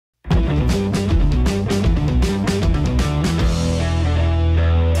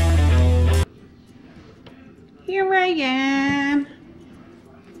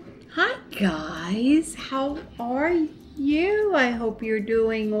guys, how are you? I hope you're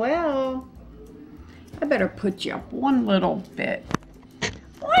doing well. I better put you up one little bit.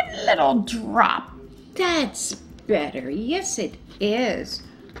 One little drop. That's better. Yes, it is.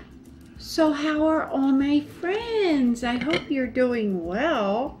 So how are all my friends? I hope you're doing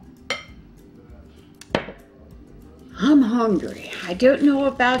well. I'm hungry. I don't know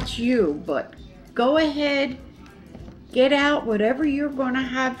about you, but go ahead, get out whatever you're going to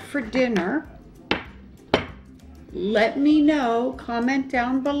have for dinner. Let me know. Comment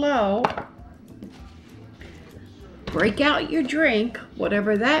down below. Break out your drink,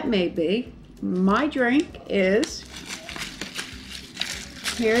 whatever that may be. My drink is,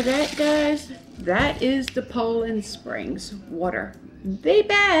 hear that, guys? That is the Poland Springs water. The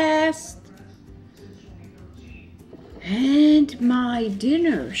best. And my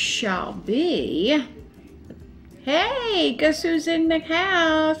dinner shall be, hey, guess who's in the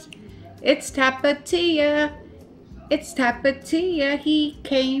house? It's Tapatia. It's Tapatia. He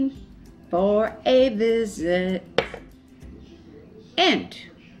came for a visit. And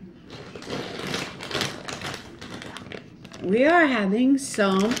we are having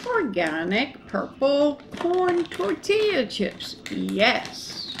some organic purple corn tortilla chips.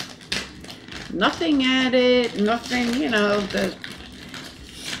 Yes. Nothing added, nothing, you know,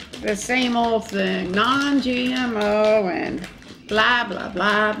 the same old thing. Non-GMO and blah, blah,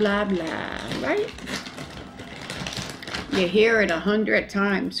 blah, blah, blah, right? You hear it 100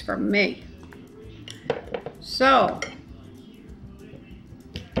 times from me. So,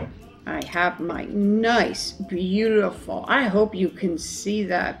 I have my nice, beautiful, I hope you can see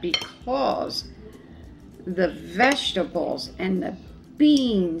that because the vegetables and the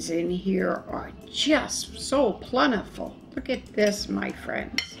beans in here are just so plentiful. Look at this, my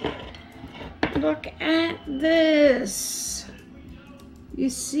friends. Look at this. You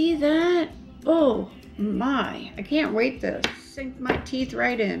see that? Oh my, I can't wait to sink my teeth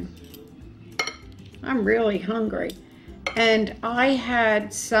right in. I'm really hungry. And I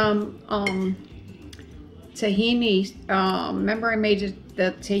had some tahini, remember I made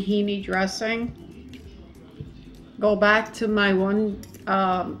the tahini dressing? Go back to my one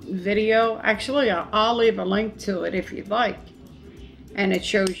video. Actually, I'll leave a link to it if you'd like. And it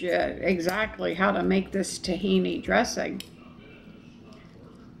shows you exactly how to make this tahini dressing.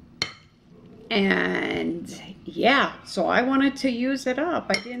 And yeah, so I wanted to use it up.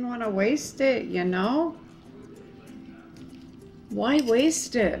 I didn't want to waste it, you know? Why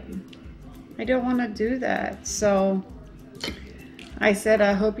waste it? I don't want to do that. So I said,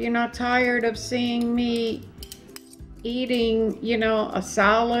 I hope you're not tired of seeing me eating, you know, a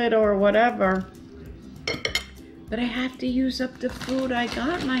salad or whatever. But I have to use up the food I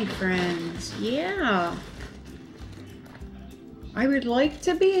got, my friends. Yeah. I would like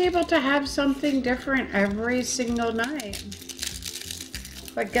to be able to have something different every single night.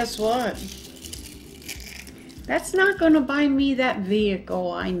 But guess what? That's not going to buy me that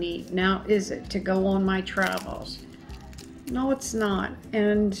vehicle I need now, is it, to go on my travels? No, it's not.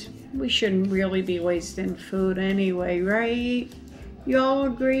 And we shouldn't really be wasting food anyway, right? Y'all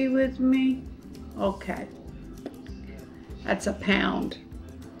agree with me? Okay. That's a pound,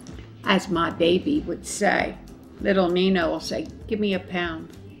 as my baby would say. Little Nina will say, give me a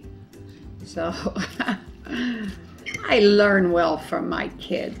pound. So, I learn well from my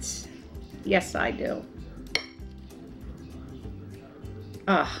kids. Yes, I do.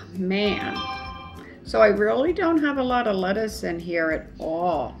 Oh, man. So I really don't have a lot of lettuce in here at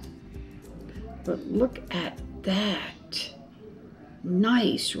all. But look at that.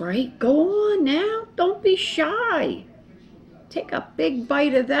 Nice, right? Go on now. Don't be shy. Take a big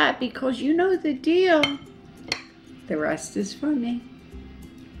bite of that because you know the deal. The rest is for me.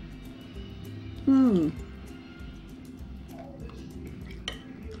 Mmm.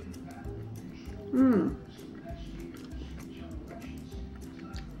 Mmm.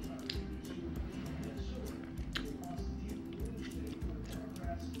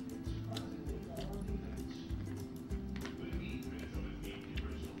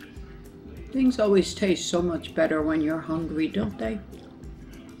 Things always taste so much better when you're hungry, don't they?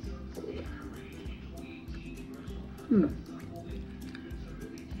 Hmm.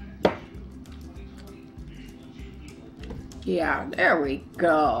 Yeah, there we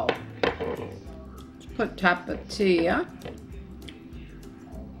go. Let's put Tapatia.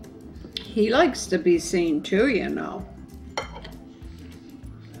 He likes to be seen too, you know.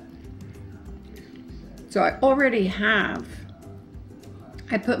 So I already have,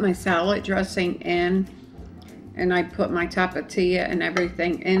 I put my salad dressing in, and I put my Tapatia and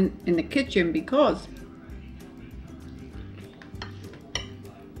everything in the kitchen because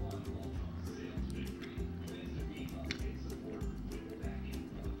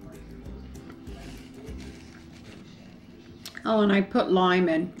Oh, and I put lime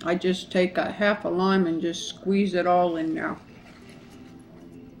in. I just take a half a lime and just squeeze it all in there.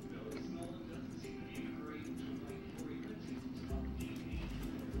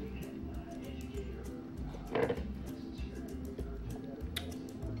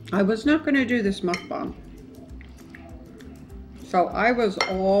 I was not going to do this mukbang. So I was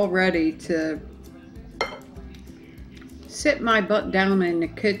all ready to sit my butt down in the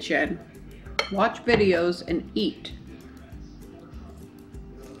kitchen, watch videos, and eat.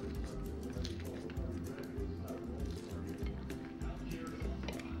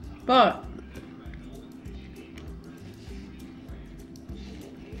 But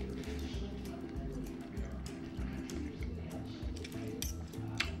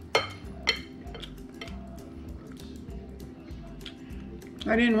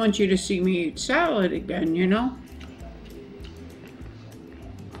I didn't want you to see me eat salad again, you know?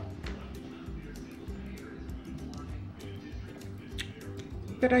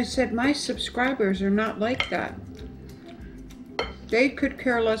 But I said my subscribers are not like that. They could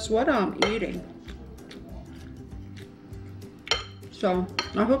care less what I'm eating. So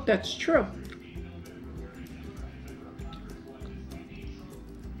I hope that's true.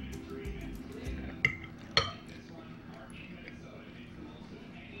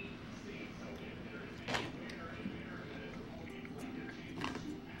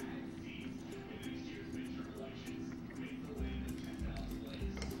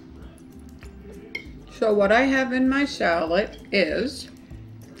 So what I have in my salad is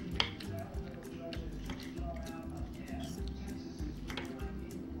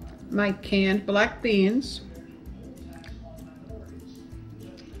my canned black beans,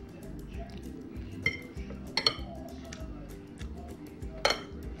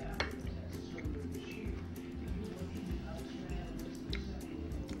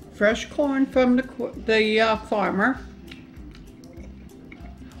 fresh corn from the farmer,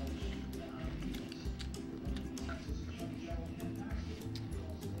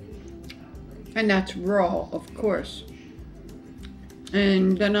 and that's raw, of course.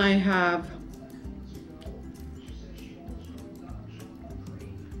 And then I have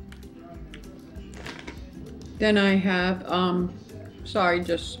sorry,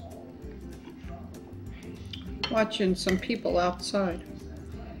 just watching some people outside.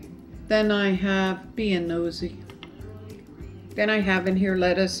 Then I have, being nosy. Then I have in here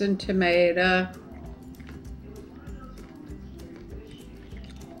lettuce and tomato.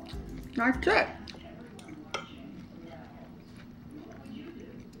 That's it.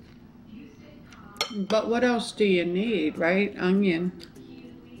 But what else do you need, right? Onion.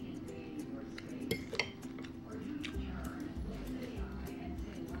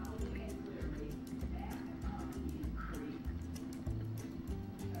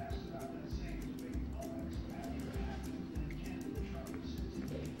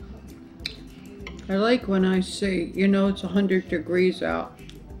 I like when I see, you know, it's 100 degrees out.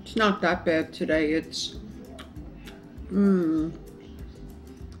 It's not that bad today. It's, I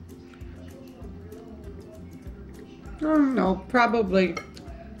don't know, probably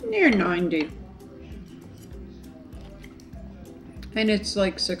near 90. And it's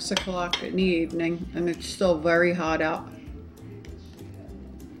like 6 o'clock in the evening and it's still very hot out.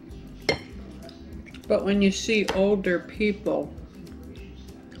 But when you see older people,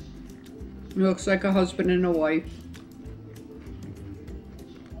 it looks like a husband and a wife.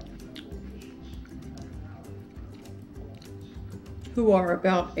 Who are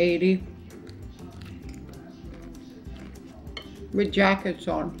about 80 with jackets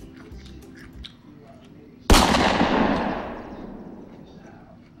on.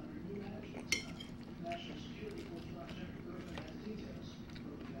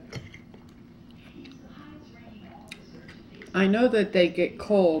 I know that they get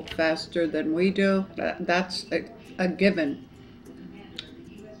cold faster than we do. That's a given.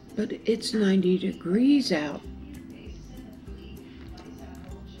 But it's 90 degrees out.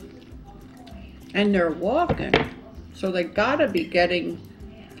 And they're walking. So they gotta be getting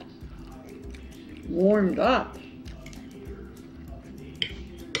warmed up.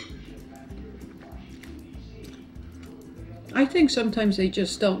 I think sometimes they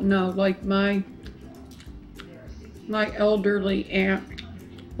just don't know. Like my elderly aunt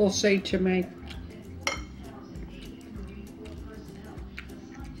will say to me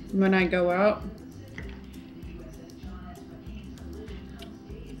when I go out,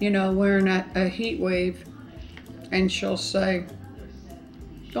 you know, wearing a heat wave, and she'll say,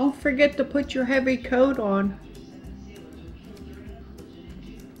 "Don't forget to put your heavy coat on."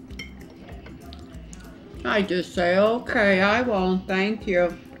 I just say, "Okay, I won't, thank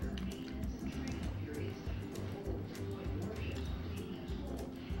you."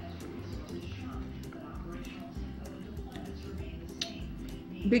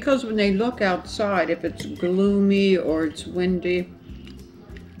 because when they look outside, if it's gloomy or it's windy,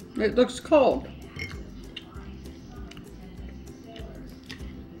 it looks cold.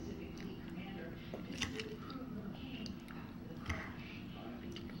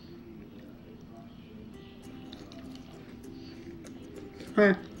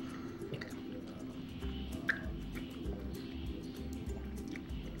 Huh.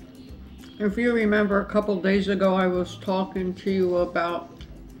 If you remember, a couple days ago I was talking to you about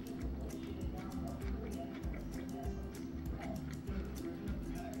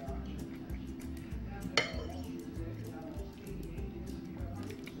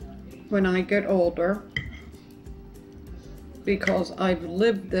when I get older, because I've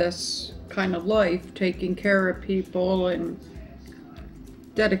lived this kind of life, taking care of people and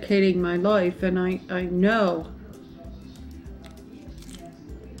dedicating my life, and I know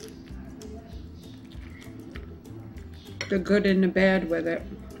the good and the bad with it.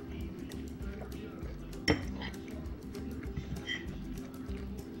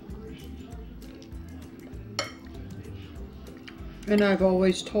 And I've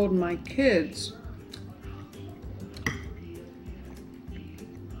always told my kids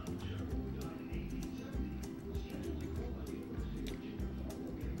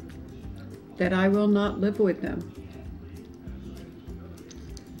that I will not live with them.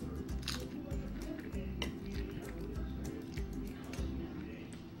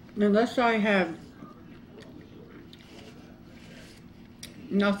 Unless I have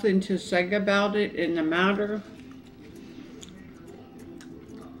nothing to say about it in the matter.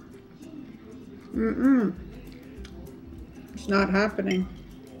 It's not happening.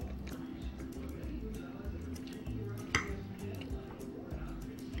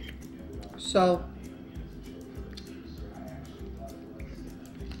 So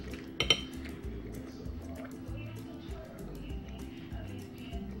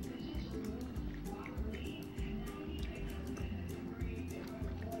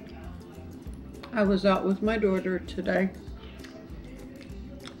I was out with my daughter today,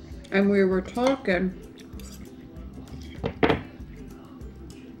 and we were talking,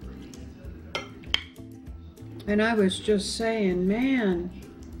 and I was just saying, man,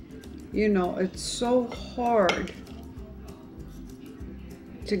 you know, it's so hard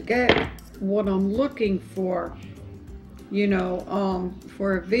to get what I'm looking for, you know,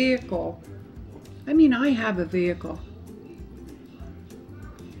 for a vehicle. I mean, I have a vehicle.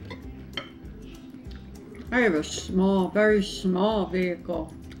 I have a small, very small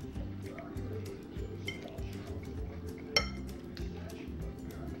vehicle.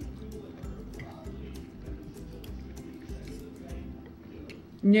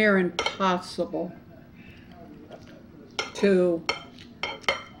 Near impossible to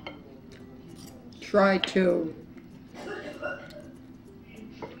try to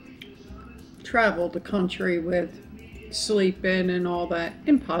travel the country with, sleep in and all that.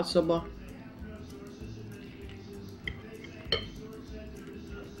 Impossible.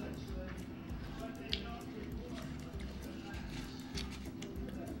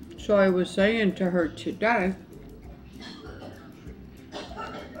 So I was saying to her today,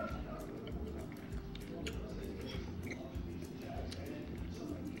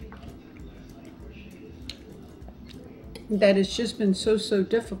 that it's just been so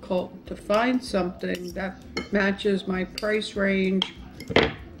difficult to find something that matches my price range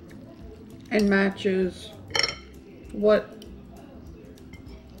and matches what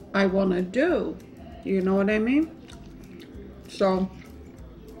I want to do. You know what I mean? So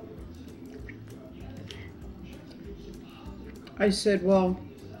I said, well,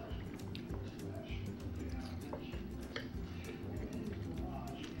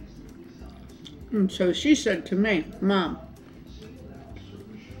 and so she said to me, Mom,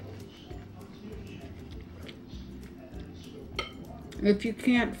 if you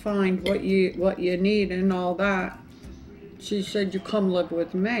can't find what you need and all that, she said, you come live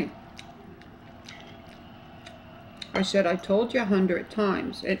with me. I said, I told you 100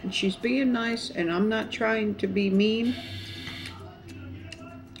 times, and she's being nice, and I'm not trying to be mean.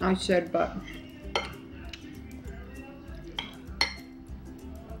 I said, but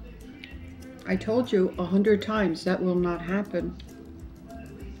I told you 100 times that will not happen.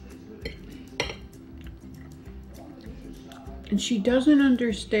 And she doesn't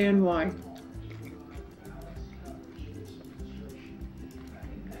understand why.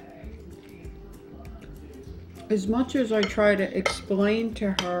 As much as I try to explain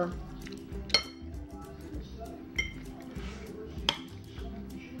to her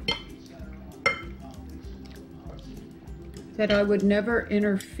that I would never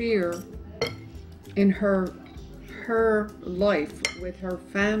interfere in her her life with her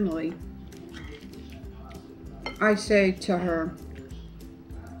family, I say to her,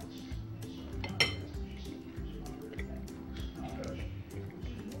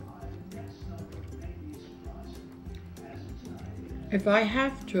 if I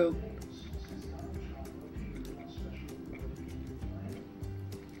have to,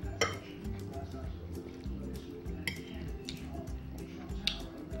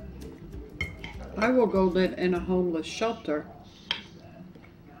 I will go live in a homeless shelter.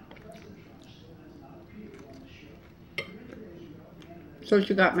 So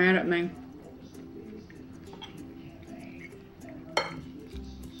she got mad at me.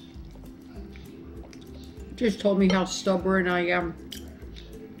 Just told me how stubborn I am.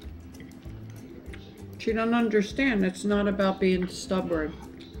 She don't understand. It's not about being stubborn.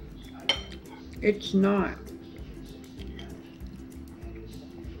 It's not.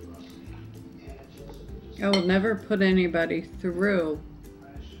 I will never put anybody through,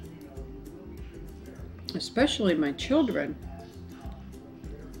 especially my children.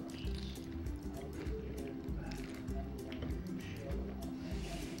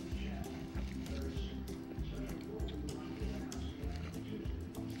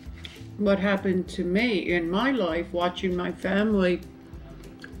 What happened to me in my life, watching my family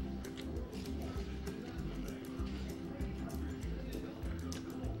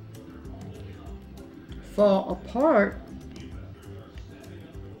fall apart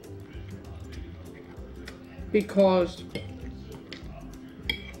because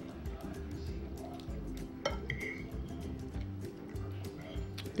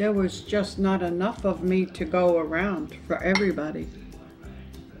there was just not enough of me to go around for everybody.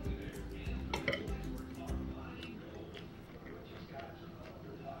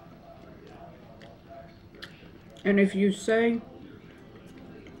 And if you say,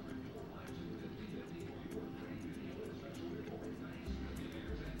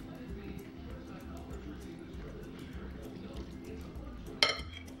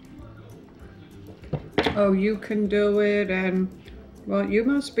 oh, you can do it, and well, you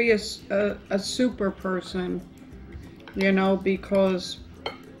must be a super person, you know, because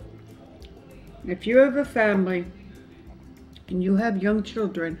if you have a family and you have young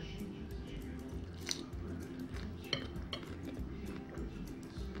children,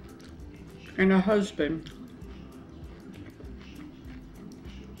 and a husband,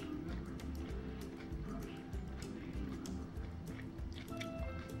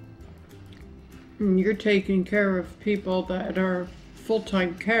 and you're taking care of people that are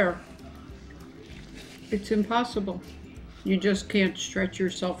full-time care, it's impossible. You just can't stretch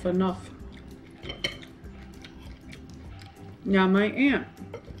yourself enough. Now my aunt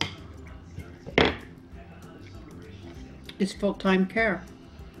is full-time care.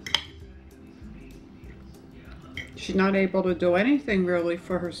 She's not able to do anything really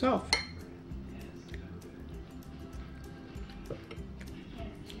for herself.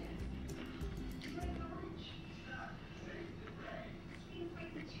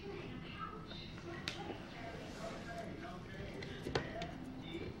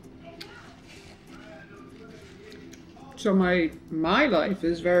 So my life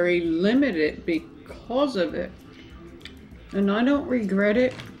is very limited because of it. And I don't regret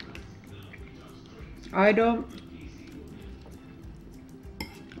it. I don't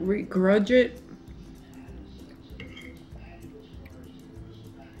begrudge it.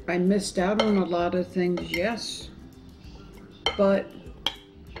 I missed out on a lot of things, yes. But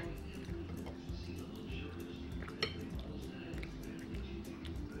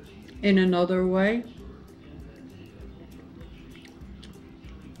in another way,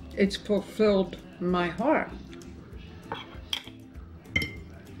 it's fulfilled my heart.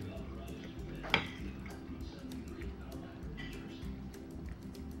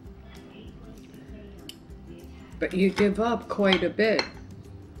 But you give up quite a bit.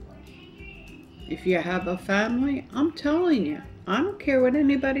 If you have a family, I'm telling you, I don't care what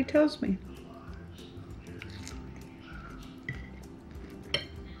anybody tells me.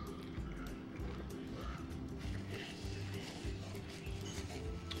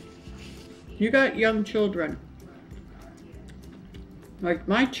 You got young children. Like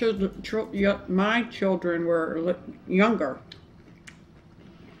my children were younger.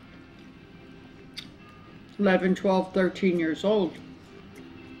 11, 12, 13 years old.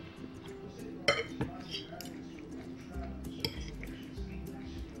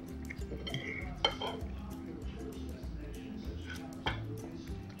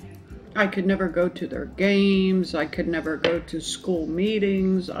 I could never go to their games. I could never go to school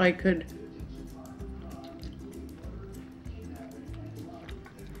meetings. And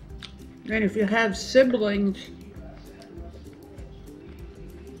if you have siblings,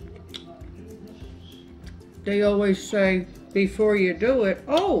 they always say before you do it,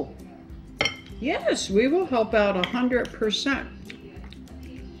 oh, yes, we will help out 100%.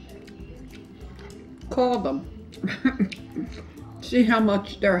 Call them. See how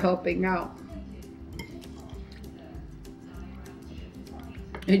much they're helping out.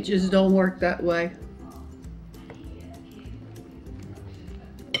 It just don't work that way.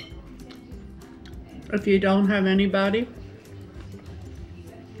 If you don't have anybody,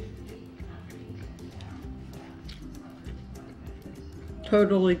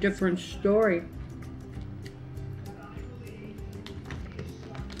 totally different story.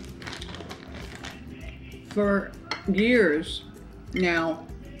 For years now,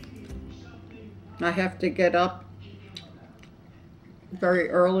 I have to get up very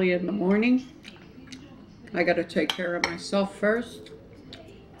early in the morning. I got to take care of myself first.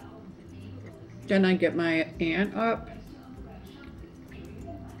 Then I get my aunt up.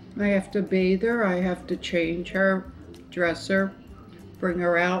 I have to bathe her. I have to change her, dress her, bring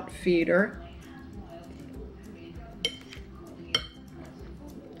her out, feed her.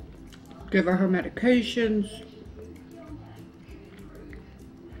 Give her medications.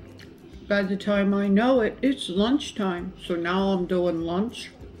 By the time I know it, it's lunchtime. So now I'm doing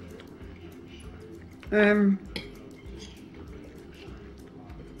lunch.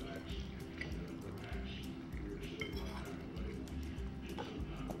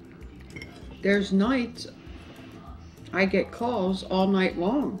 There's nights I get calls all night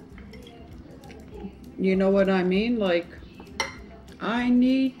long. You know what I mean? Like, I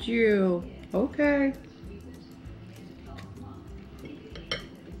need you. Okay.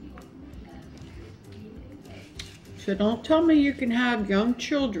 So don't tell me you can have young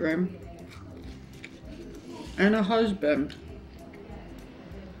children and a husband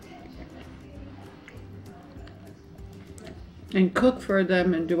and cook for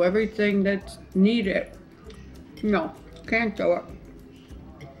them and do everything that's needed. No, can't do it.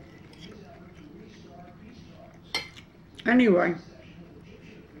 Anyway,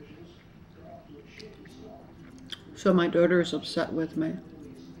 so my daughter's upset with me.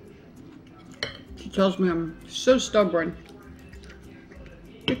 She tells me I'm so stubborn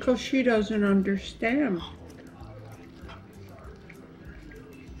because she doesn't understand.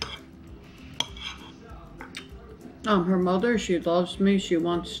 Her mother, she loves me. She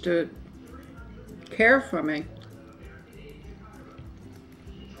wants to care for me.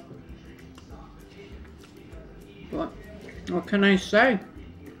 What can I say?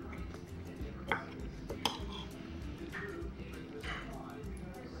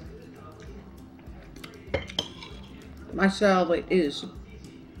 My salad is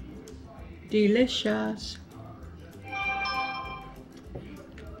delicious.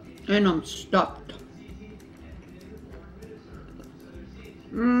 And I'm stuffed.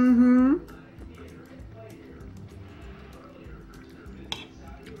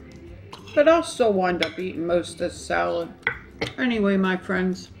 But I'll still wind up eating most of the salad. Anyway, my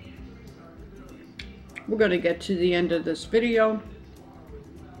friends, we're going to get to the end of this video.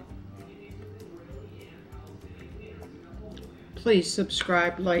 Please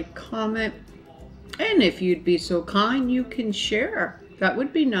subscribe, like, comment, and if you'd be so kind, you can share. That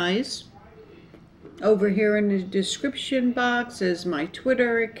would be nice. Over here in the description box is my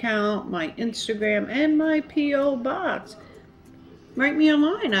Twitter account, my Instagram, and my P.O. box. Write me a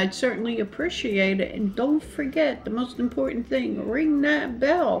line. I'd certainly appreciate it. And don't forget the most important thing, ring that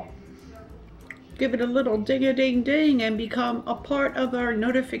bell. Give it a little ding-a-ding-ding and become a part of our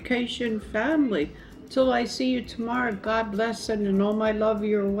notification family. Till I see you tomorrow, God bless, sending all my love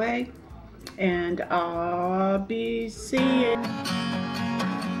your way. And I'll be seeing